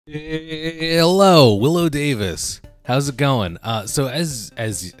Hello, WiLLo Davis. How's it going? So as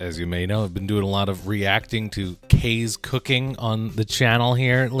you may know, I've been doing a lot of reacting to Kay's cooking on the channel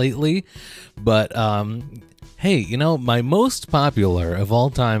here lately. But hey, you know, my most popular of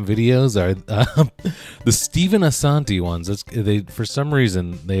all time videos are the Stephen Assanti ones. For some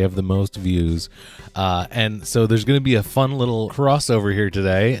reason they have the most views. And so there's going to be a fun little crossover here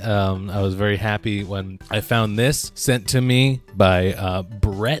today. I was very happy when I found this sent to me by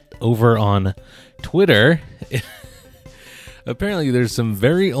Brett over on Twitter. Apparently there's some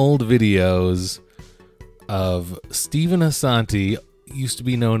very old videos of Stephen Assanti, used to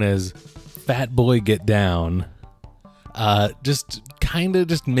be known as Fat Boy Get Down, just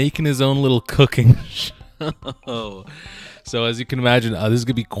making his own little cooking show. So as you can imagine, this is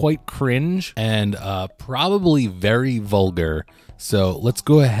gonna be quite cringe and probably very vulgar. So let's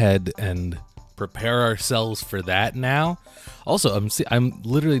go ahead and prepare ourselves for that now. Also, I'm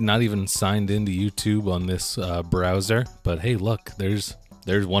literally not even signed into YouTube on this browser, but hey, look, there's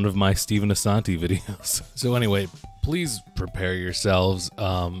one of my Stephen Assanti videos. So anyway, please prepare yourselves.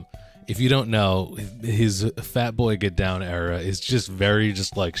 If you don't know, his Fat Boy Get Down era is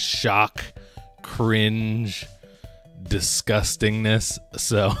just like shock, cringe, disgustingness.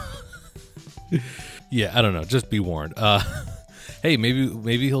 So yeah, I don't know, just be warned. Hey,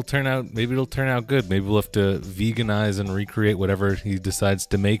 maybe it'll turn out good. Maybe we'll have to veganize and recreate whatever he decides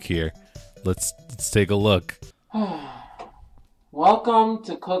to make here. Let's take a look. Welcome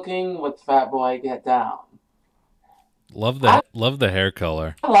to Cooking with Fat Boy Get Down. Love the hair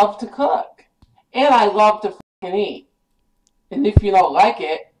color. I love to cook. And I love to fucking eat. And if you don't like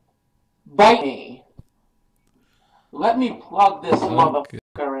it, bite me. Let me plug this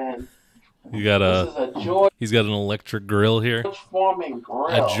motherfucker in. You got he's got an electric grill here. George Foreman grill.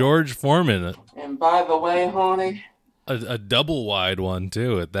 A George Foreman. And by the way, honey, a double wide one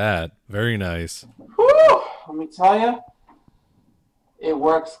too at that. Very nice. Whew, let me tell you, it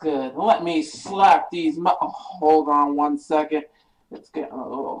works good. Let me slap these. Hold on one second. It's getting a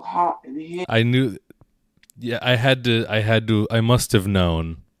little hot in here. I knew. Yeah, I must have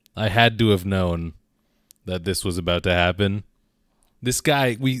known. I had to have known that this was about to happen. This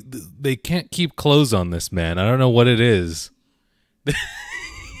guy, they can't keep clothes on this man. I don't know what it is.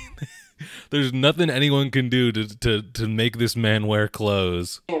 There's nothing anyone can do to make this man wear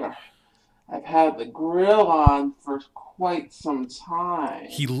clothes. I've had the grill on for quite some time.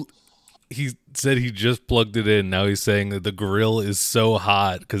 He said he just plugged it in. Now he's saying that the grill is so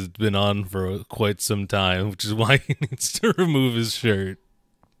hot because it's been on for quite some time, which is why he needs to remove his shirt.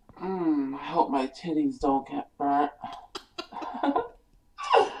 I hope my titties don't get burnt.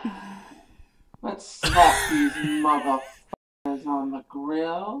 Let's slap these motherfuckers on the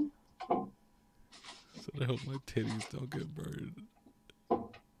grill. So I hope my titties don't get burned.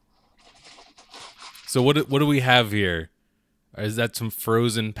 So what do we have here? Is that some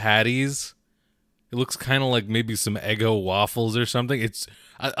frozen patties? It looks kind of like maybe some Eggo waffles or something.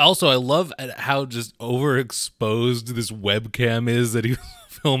 I love how just overexposed this webcam is that he was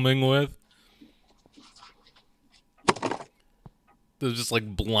filming with. There's just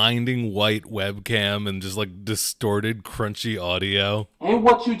like blinding white webcam and just like distorted, crunchy audio. And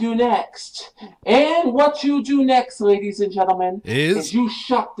what you do next, ladies and gentlemen, is you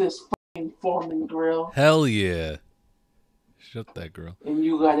shut this fucking Foreman grill. Hell yeah. Shut that grill. And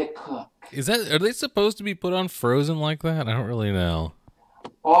you let it cook. Are they supposed to be put on frozen like that? I don't really know.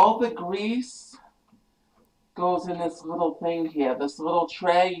 All the grease goes in this little thing here, this little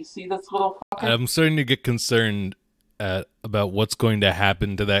tray. You see this little fucker? I'm starting to get concerned about what's going to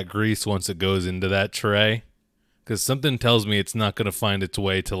happen to that grease once it goes into that tray, because something tells me it's not going to find its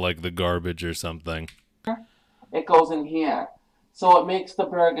way to like the garbage or something. It goes in here, so it makes the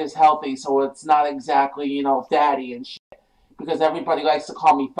burgers healthy, so it's not exactly, you know, fatty and shit, because everybody likes to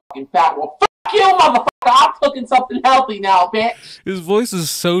call me fucking fat. Well, fuck you, motherfucker. I'm cooking something healthy now, bitch. His voice is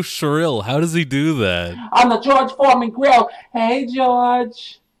so shrill. How does he do that? On the George Foreman grill. Hey,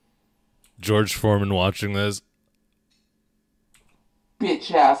 George. George Foreman watching this.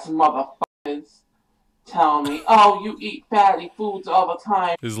 Bitch ass motherfuckers telling me, oh, you eat fatty foods all the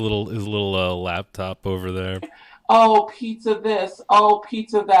time. His little laptop over there. Oh, pizza this. Oh,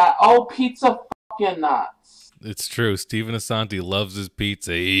 pizza that. Oh, pizza fucking nuts. It's true. Stephen Assanti loves his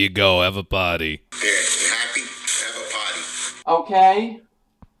pizza. Here you go. Have a potty. Yeah, you happy? Have a potty. Okay.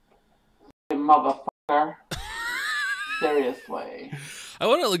 Motherfucker. Seriously. I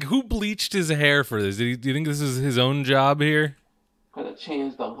wonder, like, who bleached his hair for this? Do you think this is his own job here? Could have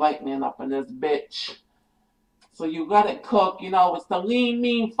changed the lightning up in this bitch. So you let it cook, you know, it's the lean,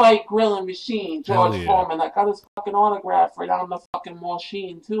 mean, fight grilling machine, George yeah. Foreman. I got his fucking autograph right on the fucking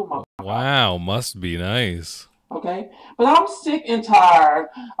machine, too, motherfucker. Wow, must be nice. Okay? But I'm sick and tired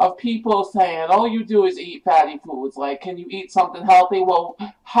of people saying, all you do is eat fatty foods. Like, can you eat something healthy? Well,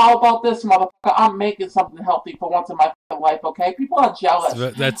 how about this, motherfucker? I'm making something healthy for once in my life, okay? People are jealous.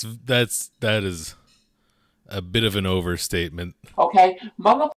 That is a bit of an overstatement. Okay?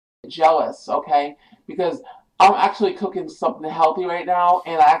 Motherfucker jealous, okay? Because I'm actually cooking something healthy right now,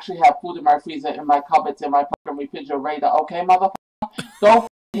 and I actually have food in my freezer, in my cupboards, in my fucking refrigerator, okay, motherfucker? Don't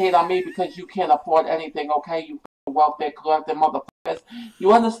hate on me because you can't afford anything, okay? You welfare collecting motherfuckers.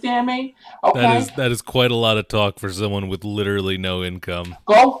 You understand me? Okay? That is quite a lot of talk for someone with literally no income.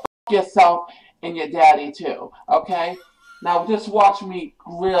 Go fuck yourself and your daddy too, okay? Now just watch me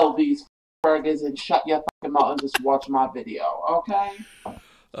grill these burgers and shut your fucking mouth and just watch my video, okay?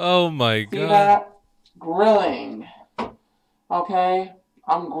 Oh my See god. that? Grilling. Okay?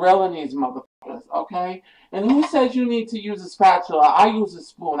 I'm grilling these motherfuckers, okay? And who says you need to use a spatula? I use a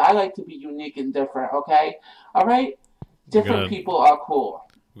spoon. I like to be unique and different, okay? Alright? Different people are cool.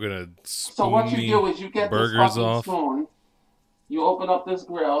 We're gonna spoon So what you do is you get this fucking off. spoon. You open up this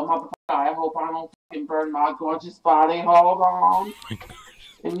grill, motherfucker. I hope I don't fucking burn my gorgeous body. Hold on.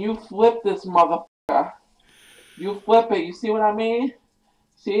 And you flip this motherfucker. You flip it. You see what I mean?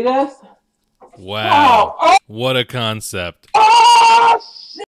 See this? Wow. Oh. What a concept. Oh,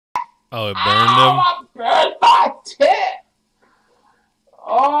 shit. Oh, it burned him? I burned my tit.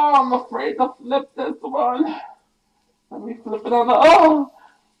 Oh, I'm afraid to flip this one. Let me flip it on the...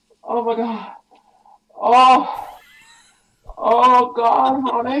 Oh my God. Oh God,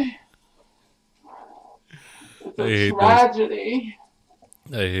 honey. It's a tragedy.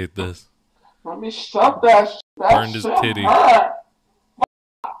 I hate this. Let me shut that shit. Burned his titty. Hurt.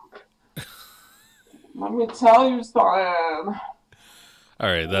 Let me tell you something.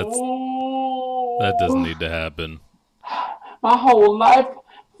 Alright, that doesn't need to happen. My whole life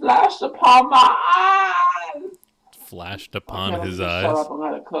flashed upon my eyes. Flashed upon his Shut eyes? up and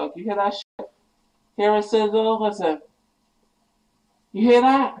let it cook. You hear that shit? Hear it sizzle? Listen. You hear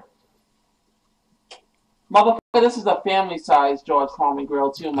that? Motherfucker, this is a family-sized George Foreman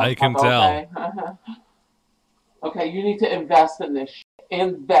grill too, motherfucker. I can tell. Okay? Okay, you need to invest in this shit.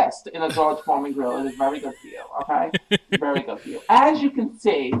 Invest in a George Foreman grill. It is very good for you, okay? Very good for you. As you can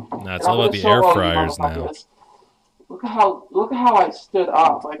see... Nah, it's all about the air fryers now. Look at how I stood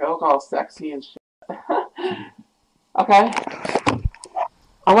up. Like, I look all sexy and shit. Okay?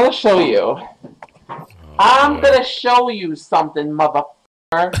 I'm gonna show you. I'm gonna show you something,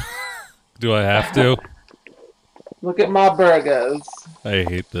 motherfucker. Do I have to? Look at my burgers. I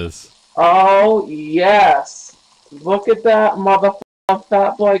hate this. Oh, yes. Look at that motherfucker,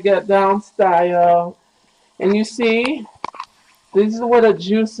 fat boy get down style. And you see, this is where the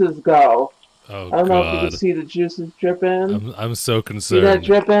juices go. Oh, I don't know if you God. can see the juices dripping. I'm so See concerned. that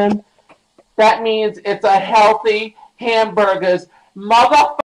dripping? That means it's a healthy hamburgers.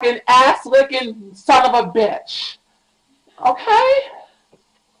 Motherfucking ass-licking son of a bitch. Okay?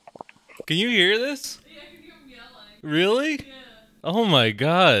 Can you hear this? Yeah, I can hear him yelling. Really? Yeah. Oh my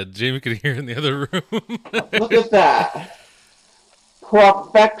God. Jamie could hear in the other room. Look at that.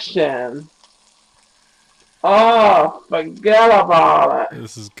 Perfection. Oh, forget about it.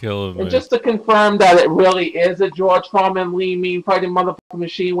 This is killing me. And just to confirm that it really is a George Foreman lean, mean, fighting motherfucking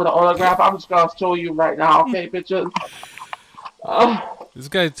machine with an autograph, I'm just going to show you right now, okay, bitches? This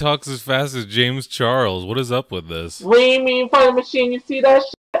guy talks as fast as James Charles. What is up with this? Lean, mean, fighting machine, you see that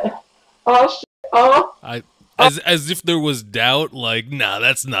shit? Oh, shit. As if there was doubt, like, nah,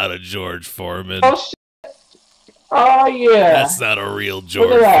 that's not a George Foreman. Oh, shit. Oh, yeah. That's not a real George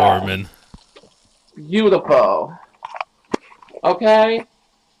Look at that. Foreman. Beautiful. Okay?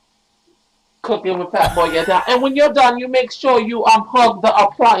 Cooking with Fat Boy Get Down. And when you're done, you make sure you unplug the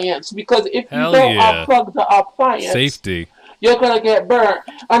appliance. Because if you Hell don't yeah. unplug the appliance, Safety. you're going to get burnt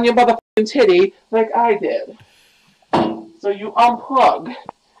on your motherfucking titty like I did. So you unplug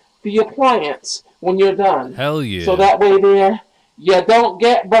the appliance when you're done. Hell yeah. So that way there, you don't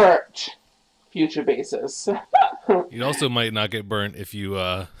get burnt. Future basis. You also might not get burnt if you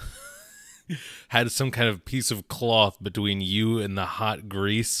had some kind of piece of cloth between you and the hot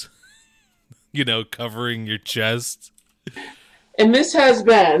grease, you know, covering your chest. And this has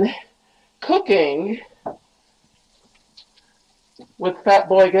been Cooking with Fat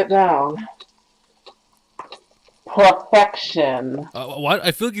Boy Get Down. Perfection. What?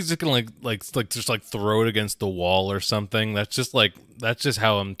 I feel like he's just gonna like throw it against the wall or something. That's just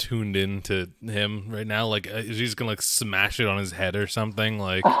how I'm tuned into him right now. Like, he's gonna like smash it on his head or something.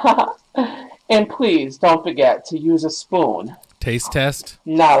 Like, And please don't forget to use a spoon. Taste test?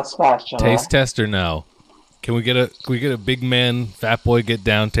 Not a spatula. Taste test or no? Can we get a big man, fat boy get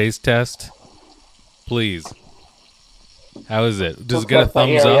down taste test? Please. How is it? Does it get a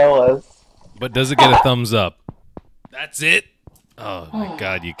thumbs up? But does it get a thumbs up? That's it? Oh my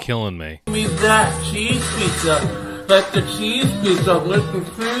god, you're killing me. Give me that cheese pizza. Like the cheese pizza. Like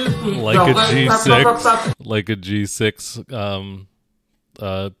the cheese pizza. Like a G6. Like a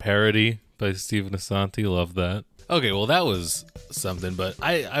G6 parody by Stephen Assanti. Love that. Okay, well that was something, but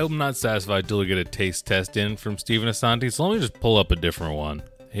I'm not satisfied till we get a taste test in from Stephen Assanti, so let me just pull up a different one.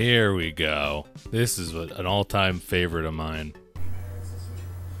 Here we go. This is an all-time favorite of mine.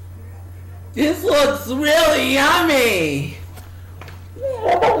 This looks really yummy!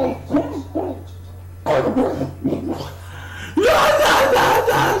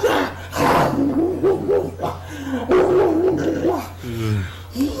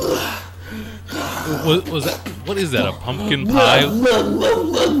 Was that? What is that? A pumpkin pie?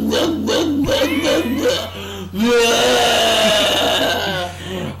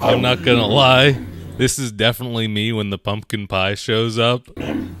 I'm not gonna lie. This is definitely me when the pumpkin pie shows up.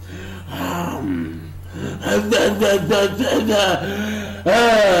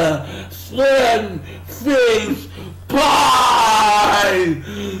 Slim fish pie.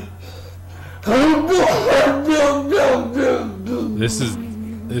 This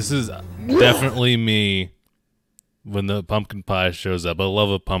is definitely me when the pumpkin pie shows up. I love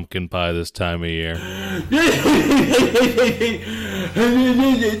a pumpkin pie this time of year.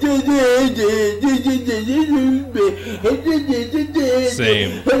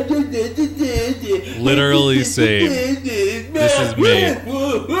 Same. Literally same. This is me.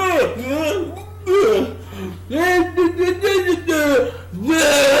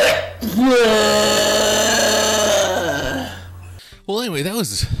 Well, anyway, that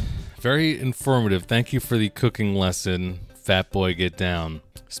was very informative. Thank you for the cooking lesson, Fat Boy Get Down.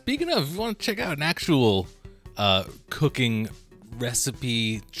 Speaking of, if you want to check out an actual cooking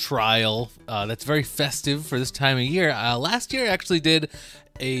recipe trial that's very festive for this time of year. Last year I actually did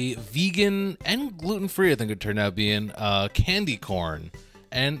a vegan and gluten-free, I think it turned out being, candy corn.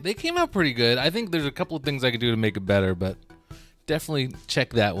 And they came out pretty good. I think there's a couple of things I could do to make it better, but definitely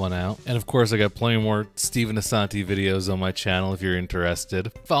check that one out. And of course, I got plenty more Stephen Assanti videos on my channel if you're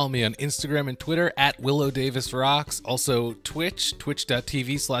interested. Follow me on Instagram and Twitter at WiLLo Davis Rocks. Also Twitch,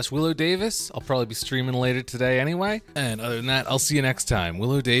 twitch.tv/WiLLo Davis. I'll probably be streaming later today anyway. And other than that, I'll see you next time.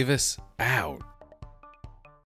 WiLLo Davis, out.